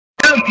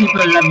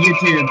people of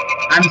YouTube.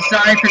 I'm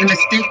sorry for the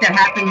mistake that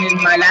happened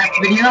in my last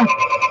video.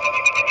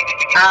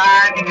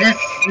 This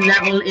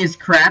level is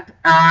crap.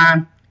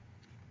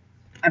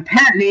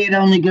 Apparently it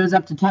only goes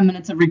up to 10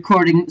 minutes of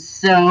recording,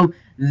 so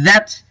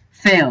that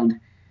failed.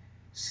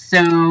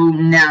 So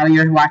now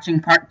you're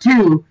watching part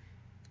 2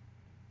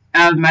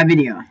 of my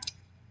video.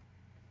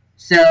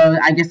 So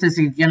I guess this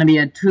is gonna be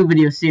a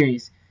 2-video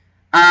series.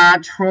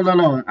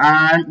 Trollolo.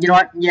 You know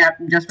what? Yeah,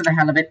 just for the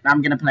hell of it,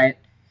 I'm gonna play it.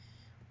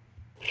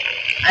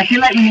 I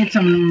feel like we need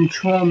some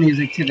troll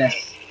music to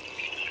this.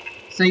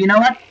 So you know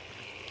what?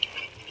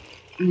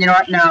 You know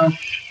what? No.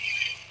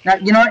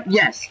 You know what?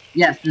 Yes.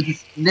 Yes,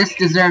 this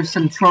deserves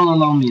some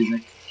Trollolo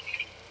music.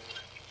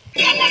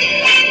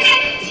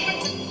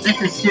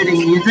 This is shooting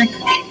music.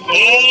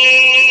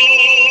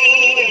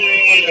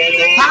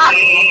 Ah!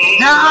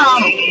 No!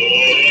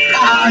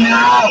 Oh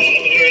no!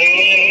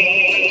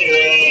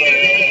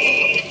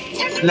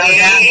 Slow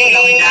down,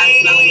 slowing down,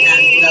 slowing down,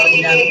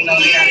 slowing down,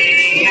 slowing down.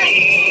 Yes,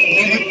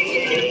 made it.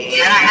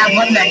 And I have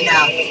one leg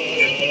now.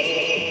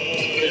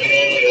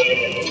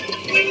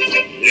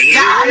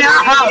 No, no!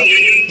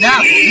 No!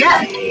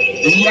 Yes!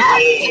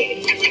 Yes!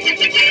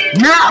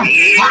 No!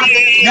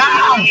 No!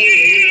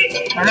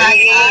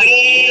 Alright,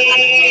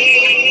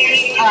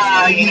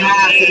 oh, you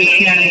have to be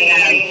kidding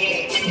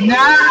me.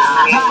 No!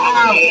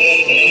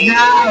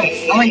 No!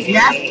 Oh wait,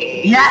 yes!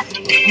 Yes!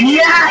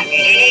 Yes!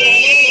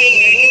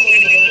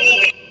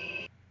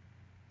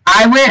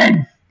 I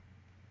win!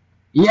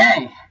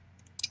 Yay!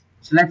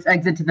 So let's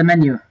exit to the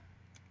menu.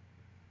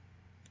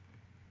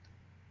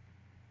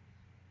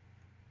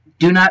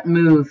 Do not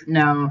move.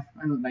 No,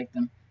 I don't like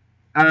them.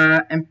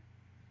 And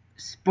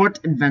sport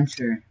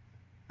adventure.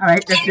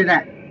 Alright, let's do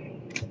that.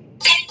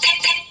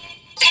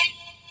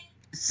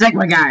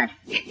 Sigma guy.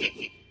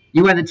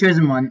 You are the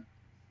chosen one.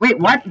 Wait,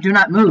 what? Do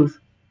not move.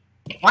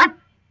 What?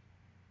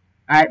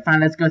 Alright, fine,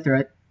 let's go through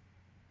it.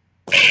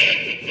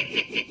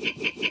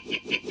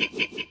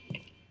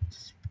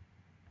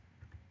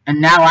 And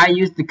now I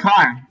use the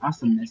car.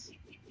 Awesomeness.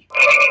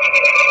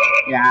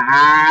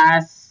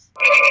 Yes.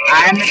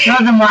 I am the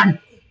chosen one.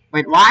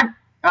 Wait, what?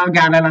 Oh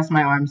god, I lost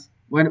my arms.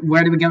 Where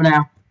do we go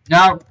now?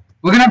 No.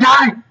 We're gonna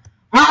die!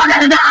 We're all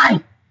gonna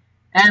die!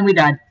 And we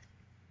died.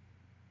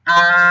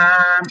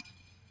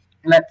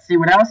 Let's see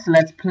what else.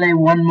 Let's play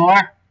one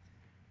more.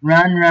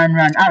 Run, run,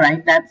 run.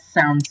 Alright, that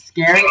sounds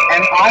scary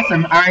and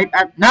awesome. Alright,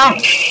 no!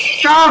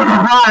 So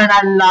and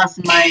I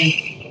lost my...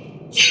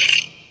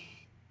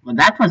 Well,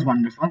 that was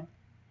wonderful.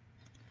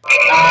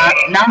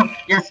 No.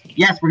 Yes,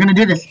 yes, we're gonna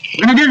do this.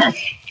 We're gonna do this!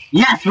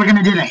 Yes, we're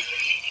gonna do this!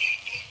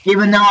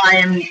 Even though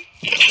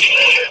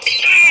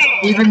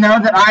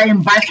that I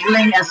am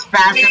bicycling as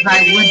fast as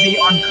I would be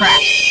on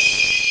crack.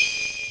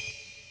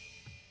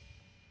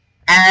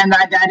 And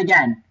I died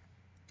again.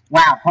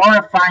 Wow,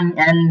 horrifying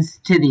ends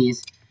to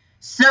these.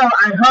 So,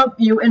 I hope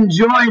you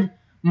enjoyed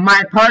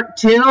my part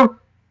 2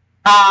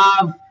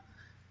 of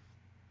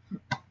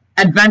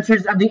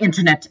Adventures of the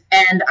Internet.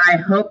 And I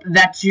hope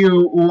that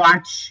you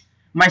watch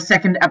my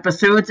second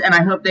episodes. And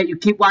I hope that you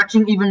keep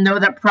watching, even though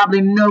that probably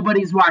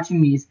nobody's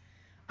watching these.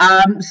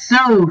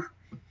 So,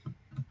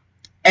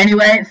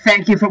 anyway,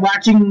 thank you for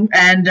watching.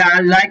 And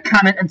like,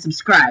 comment, and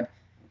subscribe.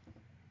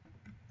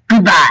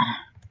 Goodbye.